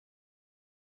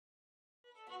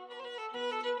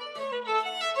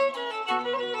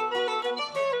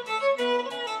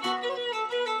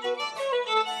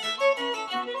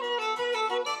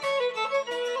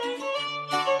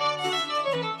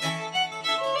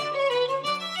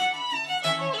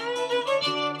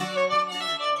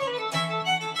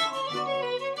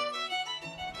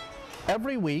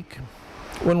Every week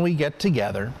when we get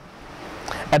together,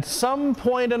 at some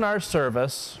point in our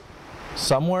service,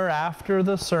 somewhere after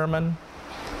the sermon,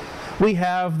 we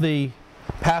have the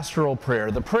pastoral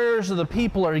prayer. The prayers of the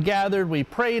people are gathered, we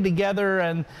pray together,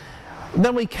 and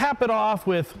then we cap it off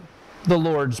with the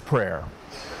Lord's Prayer.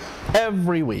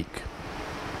 Every week.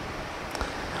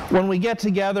 When we get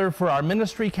together for our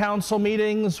ministry council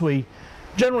meetings, we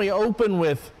generally open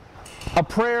with a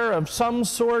prayer of some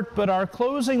sort, but our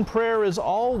closing prayer is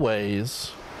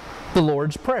always the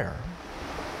Lord's Prayer.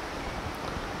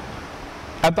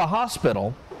 At the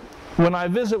hospital, when I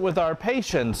visit with our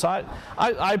patients,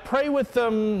 I pray with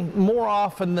them more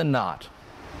often than not.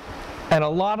 And a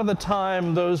lot of the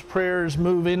time, those prayers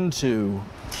move into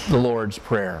the Lord's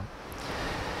Prayer.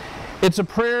 It's a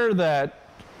prayer that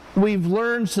we've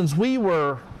learned since we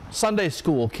were Sunday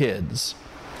school kids.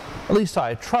 At least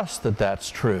I trust that that's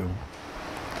true.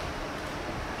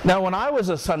 Now, when I was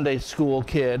a Sunday school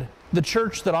kid, the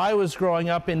church that I was growing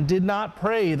up in did not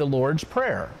pray the Lord's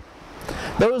Prayer.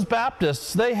 Those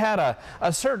Baptists, they had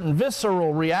a certain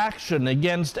visceral reaction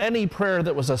against any prayer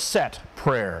that was a set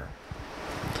prayer.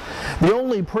 The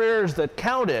only prayers that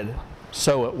counted,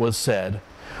 so it was said,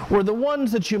 were the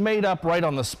ones that you made up right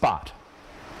on the spot.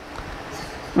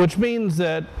 Which means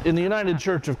that in the United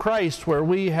Church of Christ, where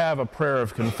we have a prayer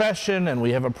of confession and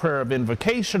we have a prayer of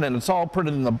invocation and it's all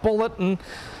printed in the bulletin,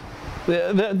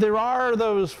 there are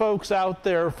those folks out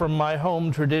there from my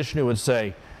home tradition who would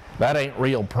say, that ain't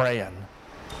real praying.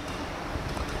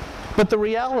 But the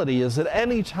reality is that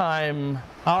any time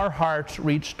our hearts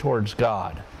reach towards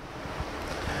God,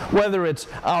 whether it's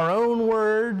our own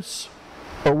words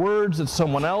or words that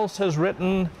someone else has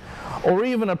written, or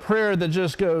even a prayer that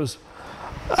just goes,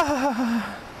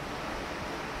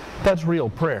 that's real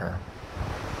prayer.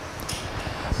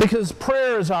 Because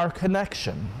prayer is our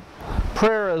connection.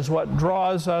 Prayer is what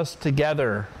draws us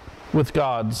together with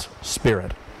God's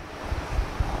Spirit.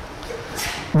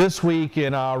 This week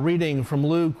in our reading from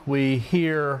Luke, we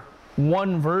hear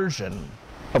one version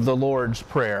of the Lord's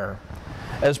Prayer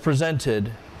as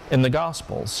presented in the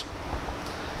Gospels.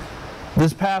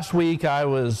 This past week I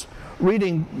was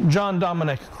reading John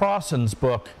Dominic Crossan's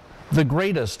book, The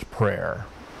Greatest Prayer,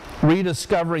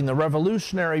 rediscovering the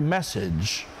revolutionary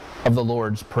message of the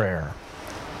Lord's Prayer.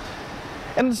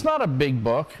 And it's not a big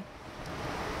book,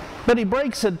 but he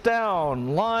breaks it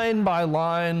down line by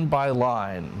line by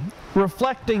line,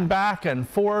 reflecting back and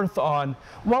forth on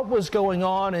what was going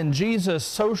on in Jesus'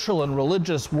 social and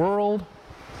religious world,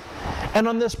 and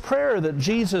on this prayer that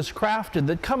Jesus crafted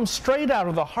that comes straight out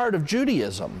of the heart of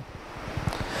Judaism,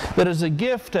 that is a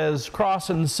gift, as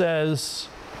Crossan says,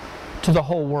 to the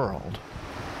whole world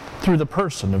through the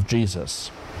person of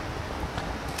Jesus.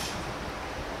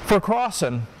 For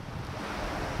Crossan,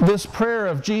 this prayer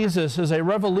of Jesus is a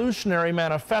revolutionary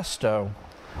manifesto,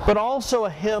 but also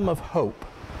a hymn of hope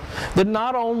that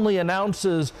not only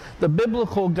announces the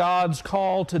biblical God's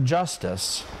call to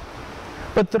justice,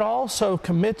 but that also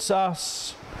commits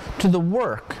us to the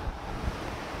work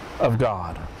of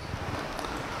God.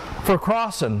 For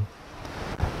Crossan,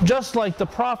 just like the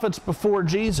prophets before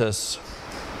Jesus,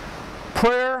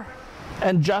 prayer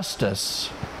and justice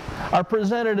are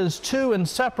presented as two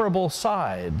inseparable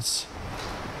sides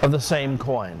of the same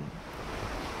coin.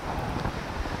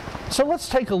 So let's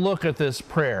take a look at this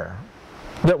prayer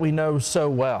that we know so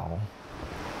well.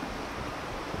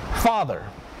 Father,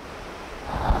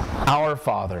 our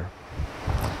Father.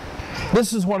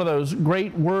 This is one of those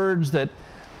great words that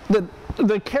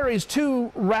carries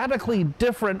two radically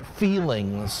different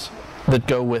feelings that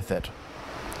go with it.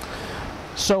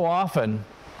 So often,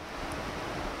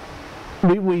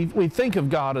 we think of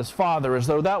God as Father as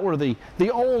though that were the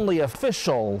only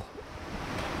official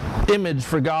image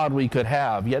for God we could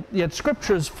have. Yet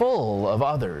Scripture is full of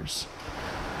others.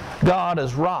 God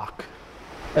as rock,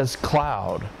 as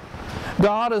cloud.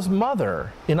 God as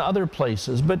mother in other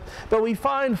places. But we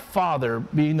find Father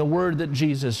being the word that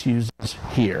Jesus uses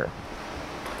here.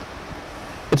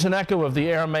 It's an echo of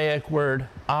the Aramaic word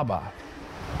Abba,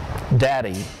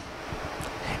 Daddy.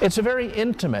 It's a very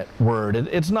intimate word.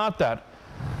 It's not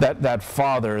that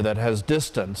father that has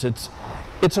distance.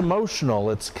 It's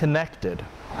emotional, it's connected.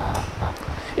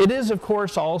 It is, of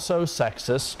course, also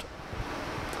sexist.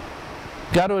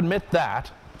 Got to admit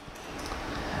that.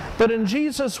 But in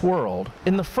Jesus' world,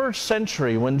 in the first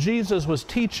century, when Jesus was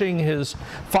teaching his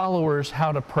followers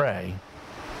how to pray,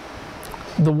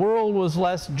 the world was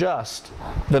less just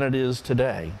than it is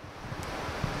today.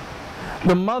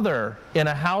 The mother in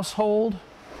a household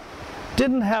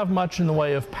didn't have much in the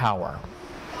way of power.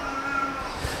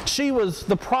 She was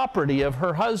the property of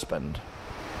her husband.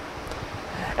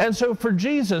 And so for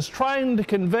Jesus, trying to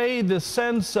convey this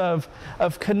sense of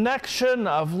connection,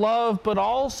 of love, but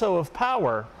also of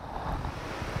power,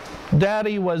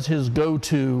 Daddy was his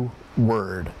go-to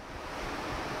word.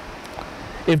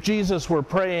 If Jesus were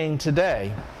praying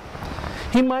today,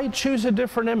 he might choose a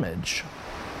different image.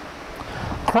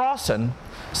 Crossan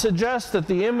suggests that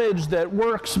the image that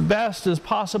works best is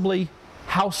possibly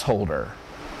householder,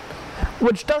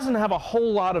 which doesn't have a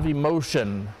whole lot of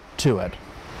emotion to it.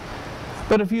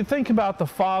 But if you think about the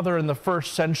father in the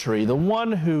first century, the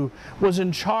one who was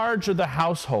in charge of the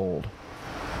household,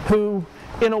 who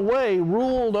in a way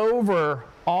ruled over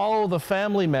all the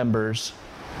family members,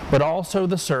 but also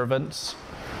the servants,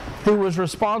 who was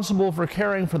responsible for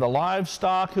caring for the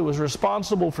livestock, who was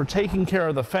responsible for taking care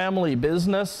of the family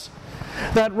business,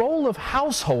 that role of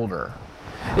householder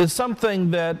is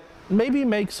something that maybe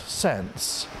makes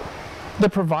sense. The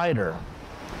provider,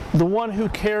 the one who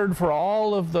cared for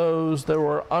all of those that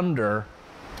were under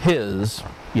his,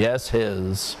 yes,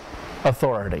 his,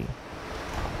 authority.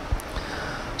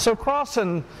 So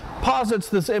Crossan posits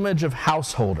this image of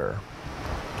householder.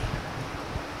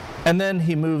 And then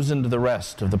he moves into the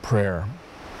rest of the prayer.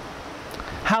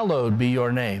 Hallowed be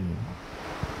your name.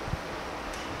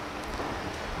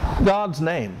 God's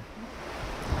name.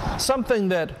 Something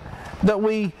that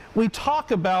we talk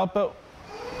about, but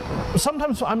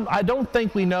sometimes I don't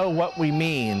think we know what we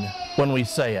mean when we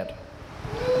say it.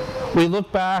 We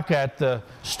look back at the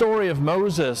story of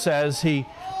Moses as he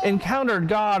encountered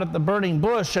God at the burning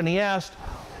bush, and he asked,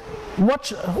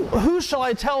 who shall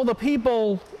I tell the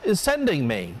people is sending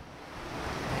me?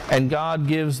 And God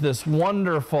gives this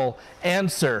wonderful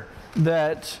answer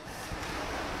that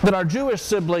our Jewish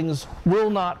siblings will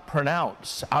not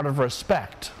pronounce out of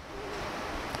respect.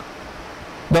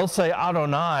 They'll say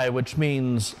Adonai, which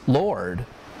means Lord.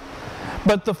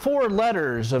 But the 4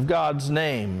 letters of God's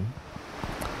name,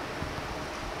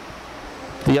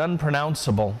 the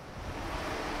unpronounceable,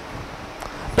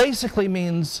 basically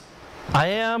means I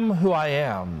am who I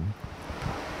am,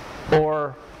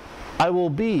 or I will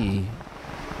be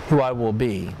who I will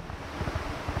be.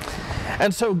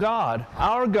 And so God,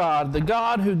 our God, the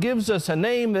God who gives us a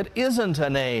name that isn't a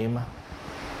name,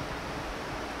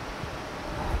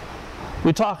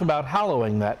 we talk about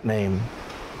hallowing that name,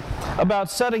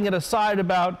 about setting it aside,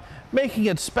 about making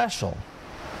it special.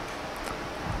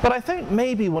 But I think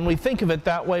maybe when we think of it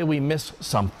that way, we miss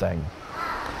something.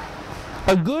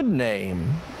 A good name,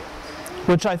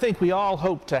 which I think we all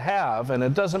hope to have, and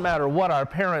it doesn't matter what our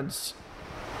parents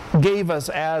gave us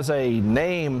as a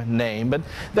name, but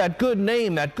that good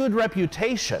name, that good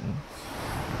reputation,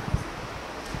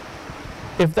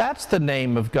 if that's the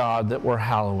name of God that we're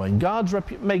hallowing,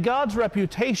 may God's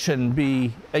reputation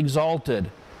be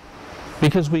exalted,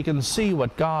 because we can see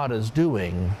what God is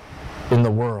doing in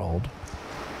the world.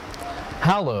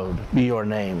 Hallowed be your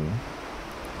name.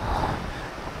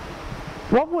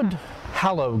 What would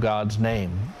hallow God's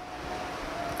name?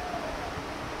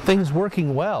 Things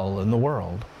working well in the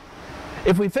world.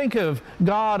 If we think of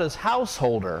God as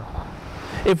householder,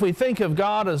 if we think of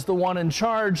God as the one in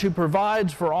charge who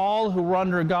provides for all who are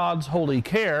under God's holy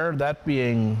care, that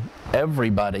being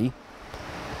everybody,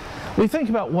 we think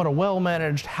about what a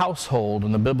well-managed household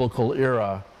in the biblical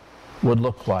era would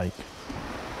look like.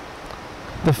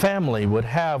 The family would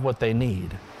have what they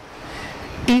need.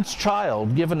 Each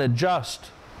child given a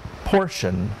just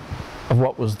portion of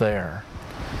what was there.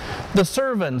 The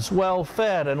servants well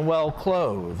fed and well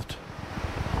clothed.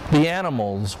 The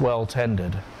animals well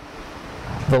tended.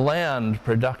 The land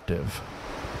productive.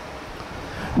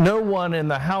 No one in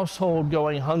the household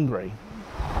going hungry.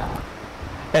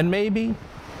 And maybe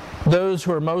those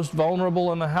who are most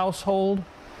vulnerable in the household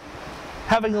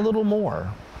having a little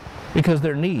more because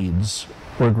their needs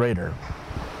were greater.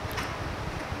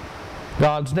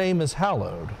 God's name is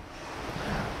hallowed.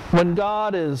 When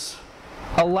God is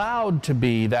allowed to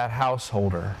be that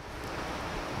householder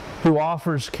who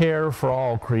offers care for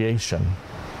all creation.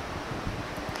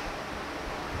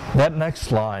 That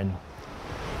next line,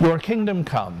 your kingdom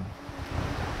come,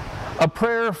 a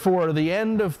prayer for the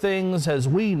end of things as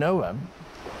we know them,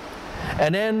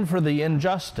 an end for the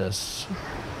injustice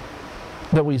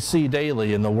that we see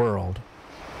daily in the world.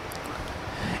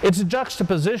 It's a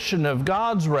juxtaposition of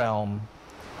God's realm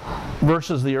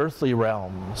versus the earthly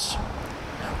realms,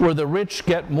 where the rich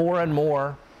get more and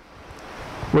more,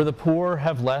 where the poor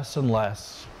have less and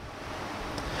less,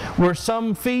 where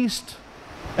some feast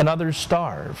and others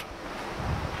starve.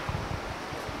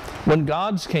 When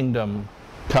God's kingdom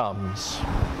comes,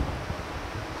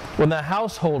 when the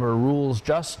householder rules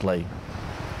justly,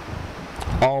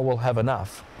 all will have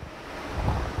enough.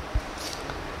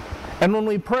 And when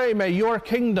we pray, may your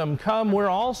kingdom come, we're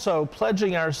also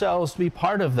pledging ourselves to be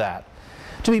part of that,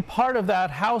 to be part of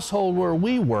that household where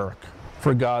we work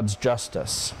for God's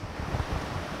justice.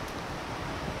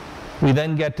 We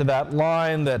then get to that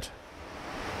line that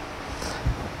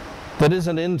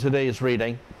isn't in today's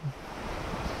reading.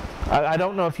 I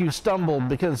don't know if you stumbled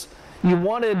because you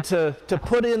wanted to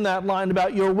put in that line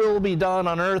about your will be done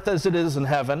on earth as it is in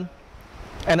heaven,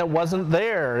 and it wasn't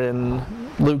there in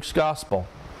Luke's gospel.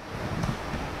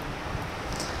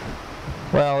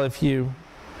 Well, if you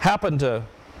happen to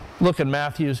look in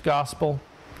Matthew's gospel,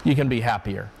 you can be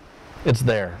happier. It's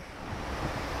there.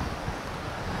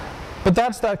 But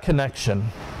that's that connection,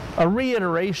 a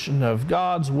reiteration of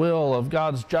God's will, of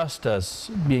God's justice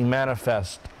being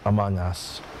manifest among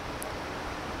us.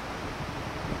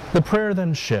 The prayer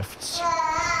then shifts,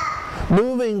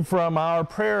 moving from our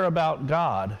prayer about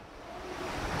God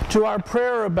to our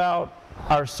prayer about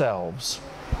ourselves,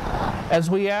 as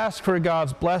we ask for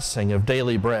God's blessing of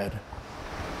daily bread.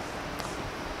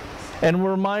 And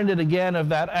we're reminded again of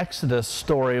that Exodus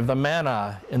story of the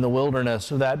manna in the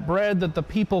wilderness, of that bread that the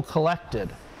people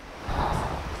collected.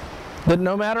 That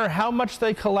no matter how much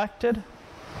they collected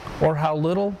or how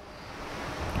little,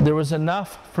 there was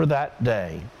enough for that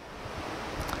day.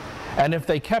 And if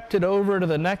they kept it over to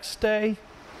the next day,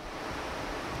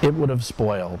 it would have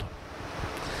spoiled.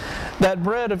 That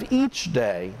bread of each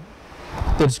day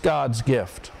that's God's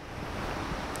gift.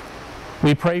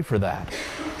 We pray for that.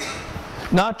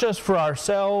 Not just for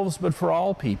ourselves, but for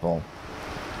all people,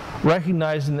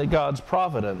 recognizing that God's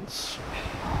providence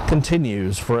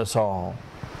continues for us all.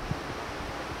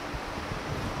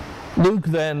 Luke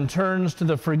then turns to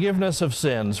the forgiveness of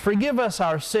sins. Forgive us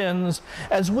our sins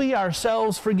as we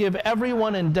ourselves forgive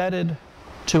everyone indebted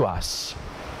to us.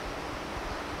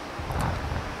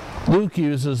 Luke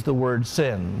uses the word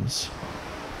sins,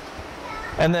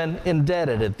 and then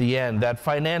indebted at the end, that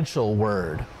financial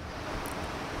word.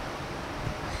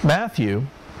 Matthew,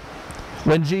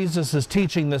 when Jesus is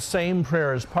teaching the same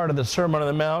prayer as part of the Sermon on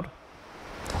the Mount,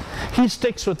 he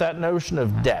sticks with that notion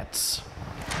of debts,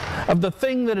 of the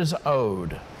thing that is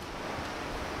owed.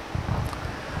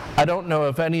 I don't know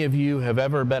if any of you have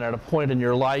ever been at a point in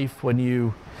your life when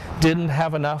you didn't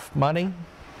have enough money.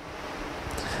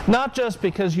 Not just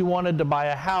because you wanted to buy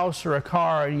a house or a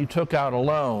car and you took out a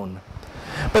loan,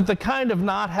 but the kind of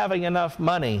not having enough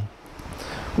money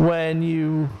when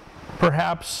you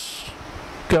perhaps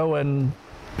go and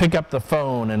pick up the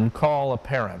phone and call a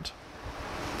parent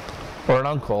or an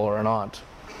uncle or an aunt.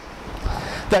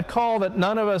 That call that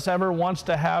none of us ever wants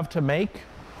to have to make.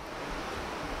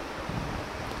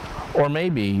 Or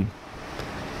maybe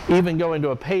even going to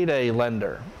a payday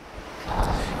lender.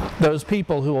 Those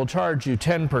people who will charge you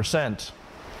 10%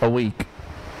 a week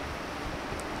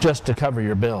just to cover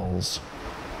your bills.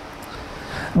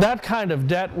 That kind of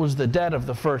debt was the debt of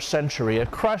the first century, a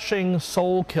crushing,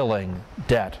 soul-killing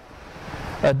debt.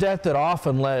 A debt that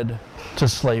often led to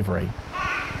slavery,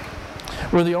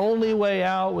 where the only way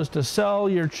out was to sell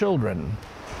your children,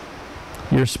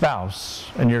 your spouse,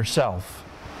 and yourself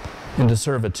into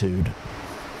servitude.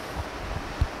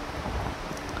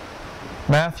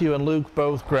 Matthew and Luke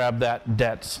both grab that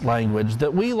debts language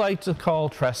that we like to call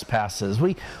trespasses.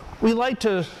 We like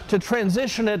to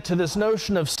transition it to this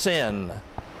notion of sin,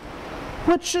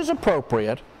 which is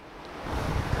appropriate,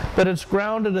 but it's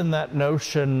grounded in that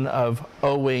notion of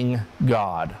owing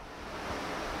God.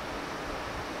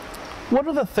 What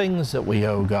are the things that we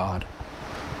owe God?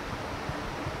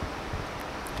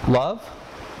 Love?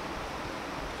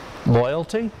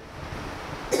 Loyalty?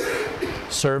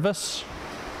 Service?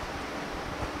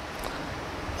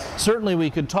 Certainly we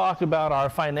could talk about our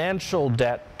financial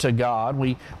debt to God.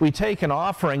 We take an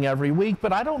offering every week,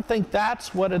 but I don't think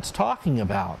that's what it's talking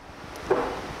about.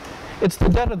 It's the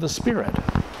debt of the Spirit,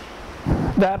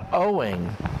 that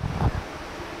owing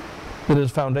that is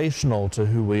foundational to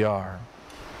who we are.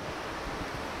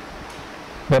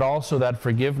 But also that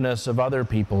forgiveness of other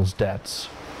people's debts.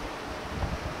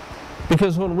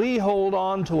 Because when we hold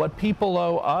on to what people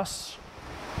owe us,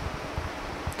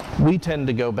 we tend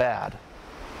to go bad.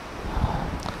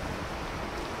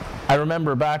 I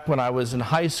remember back when I was in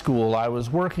high school, I was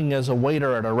working as a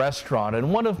waiter at a restaurant,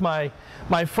 and one of my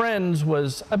friends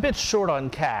was a bit short on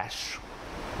cash.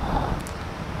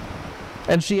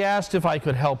 And she asked if I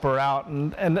could help her out,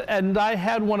 and I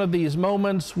had one of these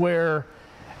moments where,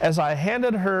 as I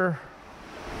handed her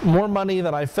more money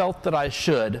than I felt that I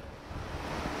should,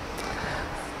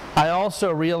 I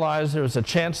also realized there was a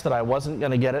chance that I wasn't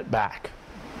going to get it back.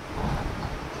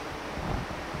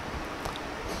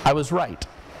 I was right.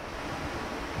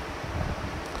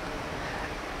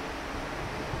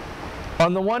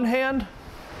 On the one hand,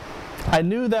 I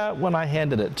knew that when I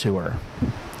handed it to her.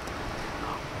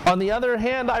 On the other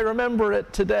hand, I remember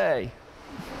it today.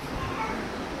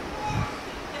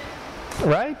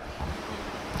 Right?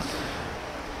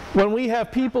 When we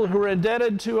have people who are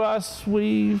indebted to us,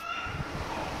 we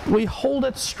hold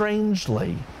it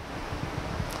strangely.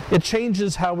 It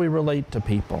changes how we relate to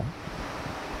people.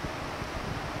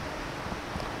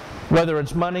 Whether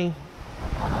it's money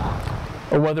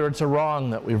or whether it's a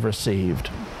wrong that we've received,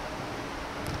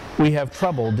 we have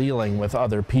trouble dealing with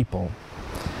other people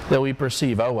that we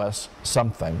perceive owe us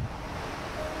something.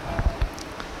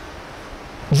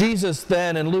 Jesus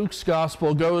then in Luke's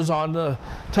gospel goes on to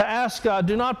ask God,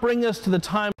 do not bring us to the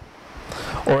time,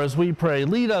 or as we pray,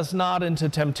 lead us not into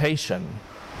temptation,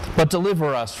 but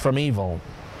deliver us from evil.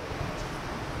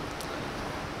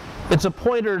 It's a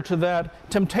pointer to that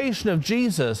temptation of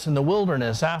Jesus in the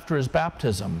wilderness after his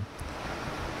baptism,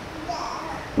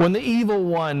 when the evil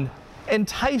one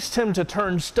enticed him to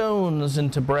turn stones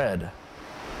into bread,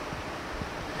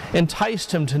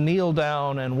 enticed him to kneel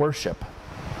down and worship.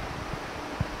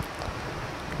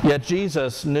 Yet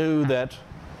Jesus knew that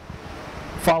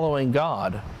following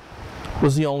God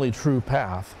was the only true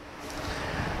path.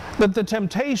 That the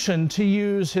temptation to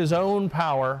use his own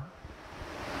power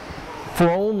for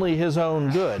only his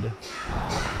own good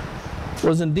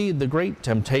was indeed the great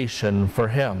temptation for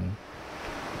him.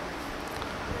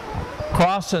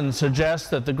 Crossan suggests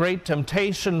that the great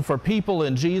temptation for people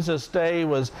in Jesus' day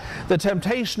was the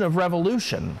temptation of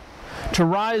revolution, to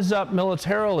rise up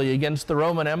militarily against the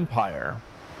Roman Empire.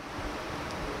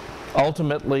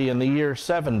 Ultimately, in the year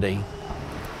 70,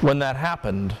 when that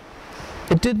happened,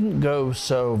 it didn't go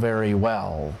so very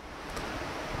well.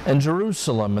 And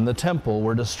Jerusalem and the temple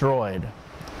were destroyed,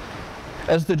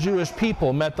 as the Jewish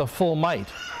people met the full might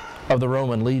of the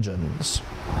Roman legions.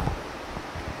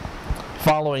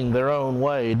 Following their own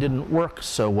way didn't work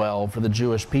so well for the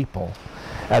Jewish people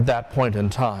at that point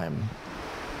in time.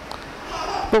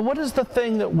 But what is the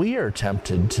thing that we are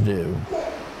tempted to do?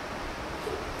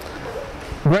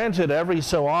 Granted, every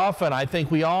so often, I think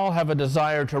we all have a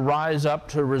desire to rise up,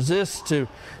 to resist, to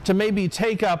maybe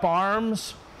take up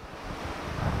arms.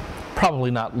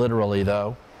 Probably not literally,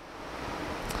 though.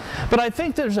 But I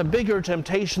think there's a bigger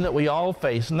temptation that we all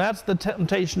face, and that's the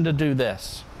temptation to do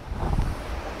this.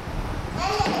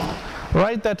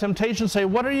 Right? That temptation to say,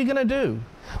 what are you going to do?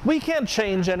 We can't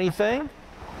change anything.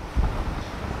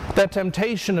 That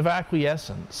temptation of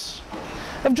acquiescence,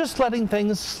 of just letting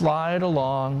things slide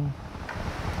along.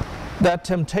 That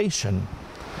temptation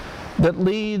that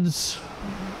leads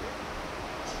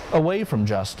away from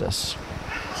justice.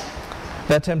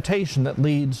 That temptation that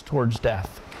leads towards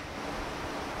death.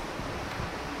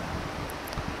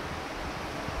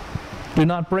 Do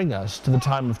not bring us to the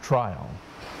time of trial.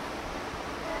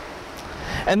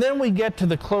 And then we get to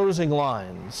the closing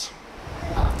lines.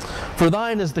 For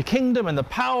thine is the kingdom and the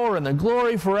power and the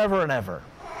glory forever and ever.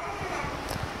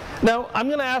 Now, I'm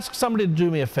going to ask somebody to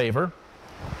do me a favor.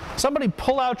 Somebody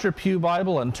pull out your pew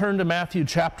Bible and turn to Matthew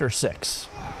chapter 6.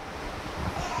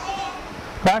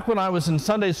 Back when I was in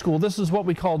Sunday school, this is what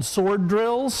we called sword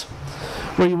drills,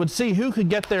 where you would see who could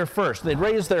get there first. They'd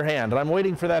raise their hand, and I'm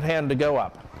waiting for that hand to go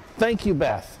up. Thank you,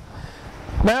 Beth.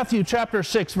 Matthew chapter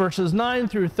 6, verses 9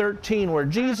 through 13, where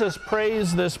Jesus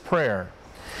prays this prayer.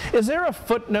 Is there a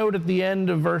footnote at the end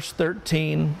of verse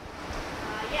 13?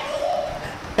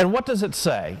 Yes. And what does it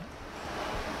say?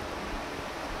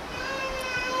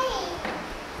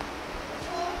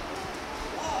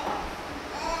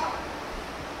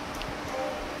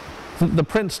 The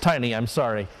print's tiny, I'm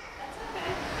sorry.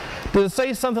 Does it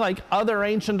say something like other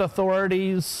ancient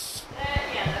authorities? Yeah,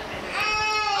 that's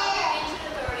right. Other ancient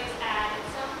authorities add in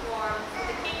some form, for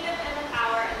the kingdom and the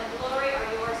power and the glory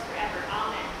are yours forever.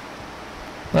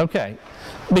 Amen. Okay,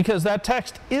 because that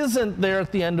text isn't there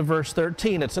at the end of verse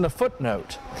 13. It's in a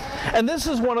footnote. And this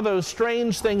is one of those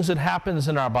strange things that happens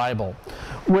in our Bible,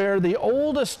 where the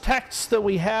oldest texts that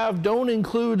we have don't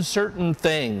include certain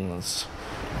things.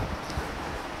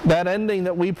 That ending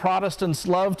that we Protestants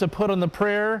love to put on the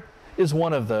prayer is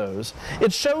one of those.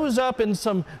 It shows up in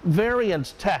some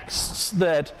variant texts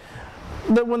that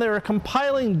when they were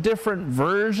compiling different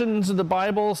versions of the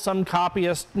Bible, some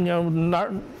copyists,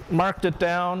 marked it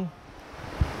down.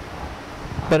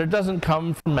 But it doesn't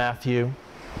come from Matthew.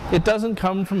 It doesn't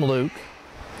come from Luke.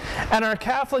 And our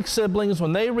Catholic siblings,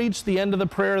 when they reach the end of the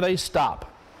prayer, they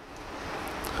stop.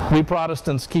 We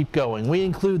Protestants keep going. We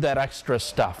include that extra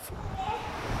stuff.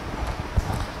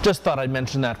 Just thought I'd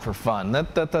mention that for fun.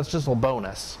 That's just a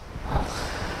bonus.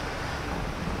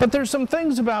 But there's some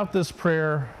things about this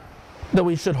prayer that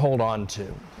we should hold on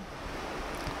to.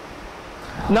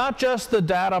 Not just the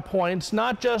data points,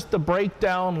 not just the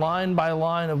breakdown line by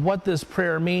line of what this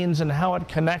prayer means and how it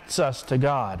connects us to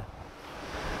God,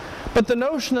 but the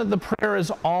notion that the prayer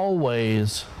is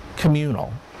always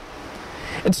communal.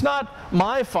 It's not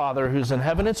my Father who's in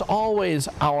heaven, it's always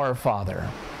our Father.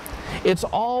 It's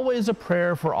always a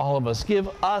prayer for all of us. Give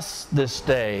us this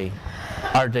day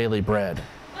our daily bread.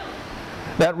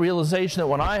 That realization that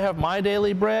when I have my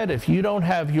daily bread, if you don't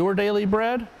have your daily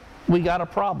bread, we got a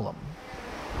problem.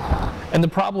 And the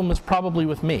problem is probably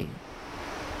with me.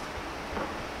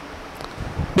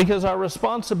 Because our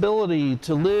responsibility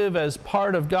to live as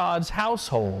part of God's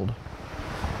household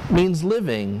means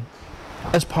living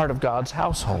as part of God's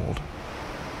household.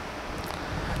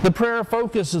 The prayer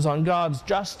focuses on God's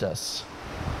justice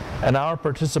and our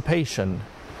participation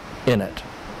in it.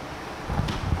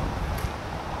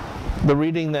 The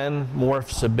reading then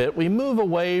morphs a bit. We move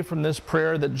away from this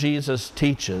prayer that Jesus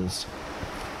teaches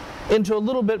into a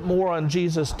little bit more on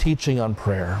Jesus' teaching on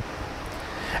prayer.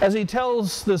 As he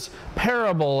tells this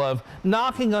parable of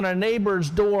knocking on a neighbor's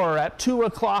door at 2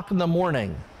 o'clock in the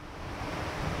morning.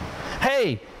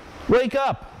 Hey, wake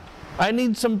up! I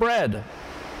need some bread.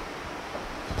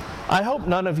 I hope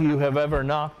none of you have ever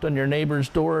knocked on your neighbor's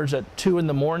doors at 2 in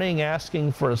the morning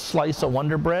asking for a slice of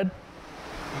Wonder Bread.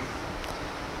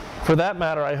 For that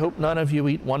matter, I hope none of you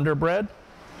eat Wonder Bread.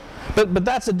 But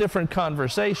that's a different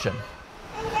conversation.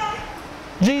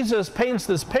 Jesus paints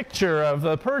this picture of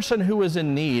a person who is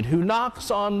in need, who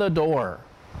knocks on the door,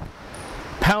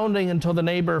 pounding until the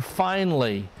neighbor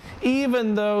finally,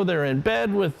 even though they're in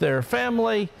bed with their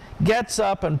family, gets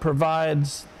up and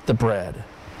provides the bread.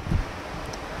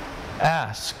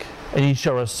 Ask, and ye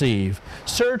shall receive.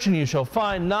 Search, and you shall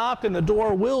find. Knock, and the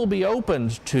door will be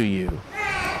opened to you,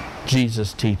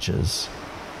 Jesus teaches.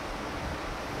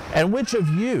 And which of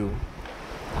you,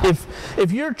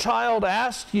 if your child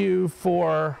asked you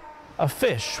for a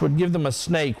fish, would give them a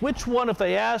snake? Which one, if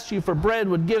they asked you for bread,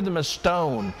 would give them a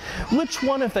stone? Which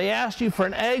one, if they asked you for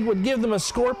an egg, would give them a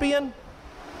scorpion?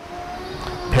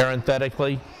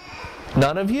 Parenthetically,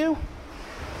 none of you?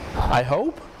 I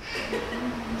hope.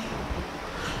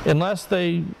 Unless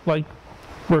they,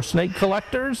 were snake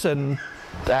collectors and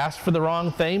asked for the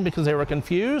wrong thing because they were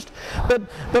confused.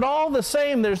 But all the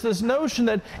same, there's this notion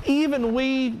that even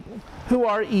we who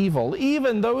are evil,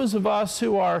 even those of us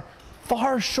who are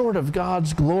far short of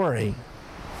God's glory,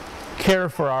 care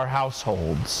for our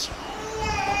households.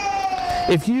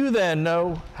 If you then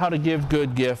know how to give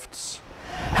good gifts,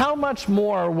 how much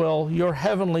more will your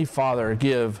Heavenly Father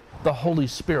give the Holy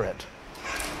Spirit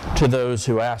to those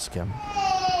who ask Him?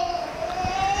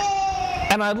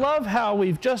 And I love how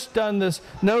we've just done this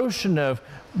notion of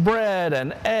bread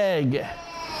and egg,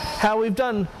 how we've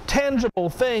done tangible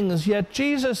things, yet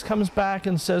Jesus comes back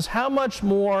and says, how much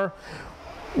more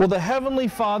will the Heavenly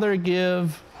Father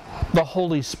give the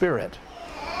Holy Spirit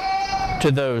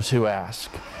to those who ask?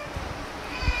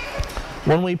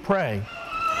 When we pray,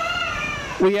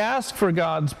 we ask for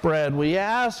God's bread, we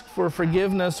ask for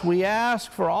forgiveness, we ask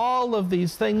for all of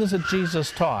these things that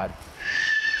Jesus taught.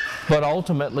 But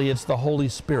ultimately, it's the Holy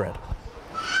Spirit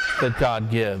that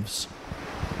God gives.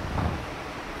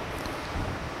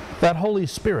 That Holy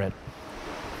Spirit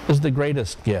is the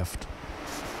greatest gift.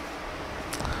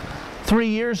 3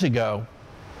 years ago,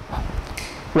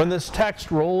 when this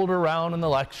text rolled around in the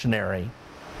lectionary,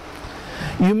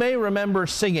 you may remember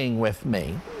singing with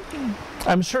me.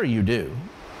 I'm sure you do.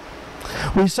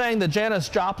 We sang the Janis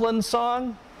Joplin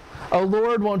song, "Oh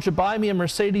Lord, won't you buy me a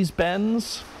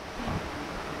Mercedes-Benz?"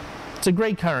 It's a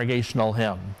great congregational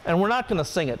hymn, and we're not going to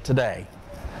sing it today.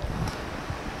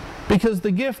 Because the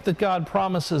gift that God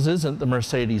promises isn't the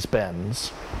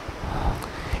Mercedes-Benz.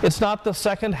 It's not the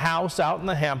second house out in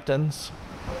the Hamptons.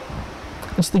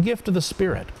 It's the gift of the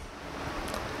Spirit.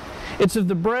 It's of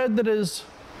the bread that is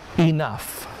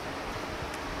enough.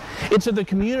 It's of the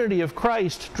community of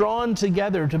Christ drawn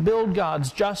together to build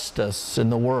God's justice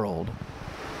in the world.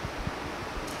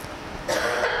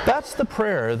 That's the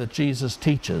prayer that Jesus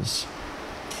teaches.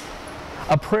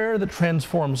 A prayer that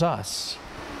transforms us,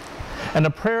 and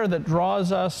a prayer that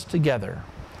draws us together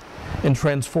in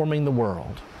transforming the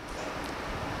world.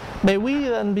 May we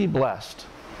then be blessed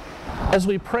as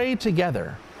we pray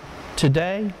together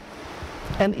today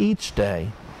and each day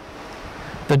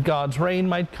that God's reign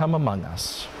might come among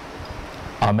us.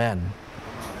 Amen.